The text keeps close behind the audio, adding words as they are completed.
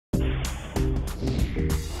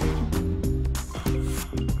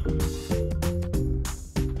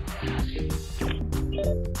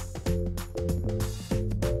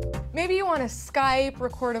Maybe you want to Skype,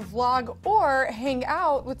 record a vlog, or hang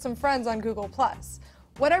out with some friends on Google+.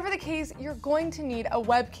 Whatever the case, you're going to need a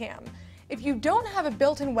webcam. If you don't have a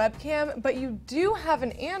built-in webcam, but you do have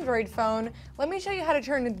an Android phone, let me show you how to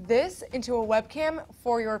turn this into a webcam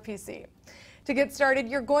for your PC. To get started,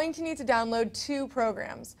 you're going to need to download two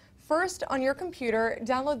programs. First, on your computer,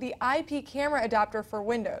 download the IP camera adapter for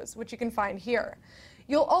Windows, which you can find here.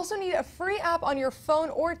 You'll also need a free app on your phone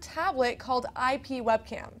or tablet called IP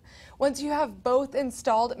Webcam. Once you have both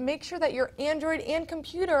installed, make sure that your Android and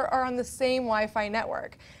computer are on the same Wi-Fi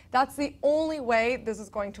network. That's the only way this is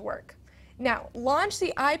going to work. Now, launch the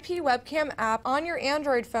IP Webcam app on your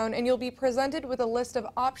Android phone and you'll be presented with a list of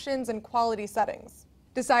options and quality settings.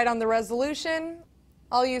 Decide on the resolution.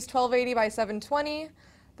 I'll use 1280 by 720.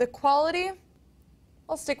 The quality,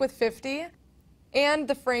 I'll stick with 50. And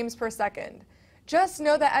the frames per second. Just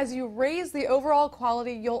know that as you raise the overall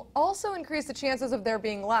quality, you'll also increase the chances of there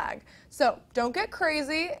being lag. So don't get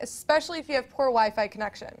crazy, especially if you have poor Wi-Fi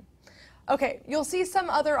connection. Okay, you'll see some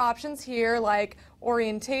other options here like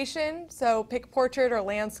orientation, so pick portrait or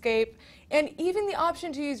landscape, and even the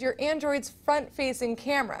option to use your Android's front-facing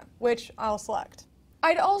camera, which I'll select.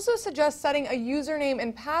 I'd also suggest setting a username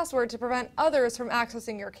and password to prevent others from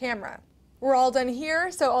accessing your camera. We're all done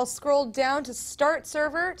here, so I'll scroll down to Start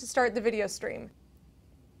Server to start the video stream.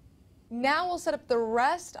 Now we'll set up the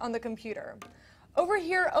rest on the computer. Over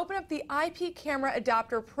here, open up the IP camera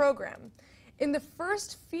adapter program. In the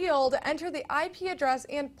first field, enter the IP address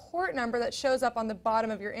and port number that shows up on the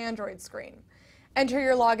bottom of your Android screen. Enter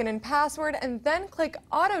your login and password and then click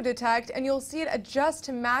Auto Detect and you'll see it adjust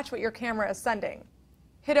to match what your camera is sending.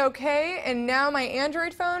 Hit OK, and now my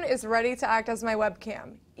Android phone is ready to act as my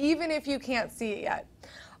webcam, even if you can't see it yet.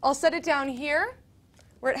 I'll set it down here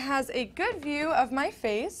where it has a good view of my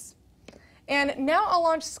face. And now I'll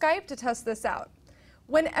launch Skype to test this out.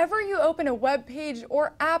 Whenever you open a web page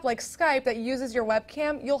or app like Skype that uses your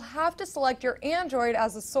webcam, you'll have to select your Android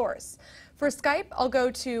as a source. For Skype, I'll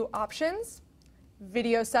go to Options,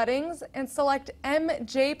 Video Settings, and select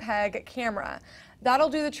MJPEG Camera. That'll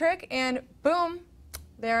do the trick, and boom,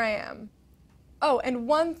 there I am. Oh, and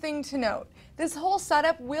one thing to note, this whole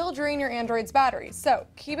setup will drain your Android's battery, so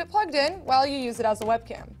keep it plugged in while you use it as a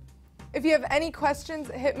webcam. If you have any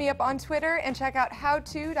questions, hit me up on Twitter and check out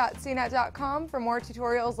howto.cnet.com for more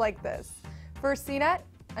tutorials like this. For CNET,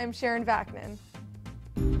 I'm Sharon Vaknin.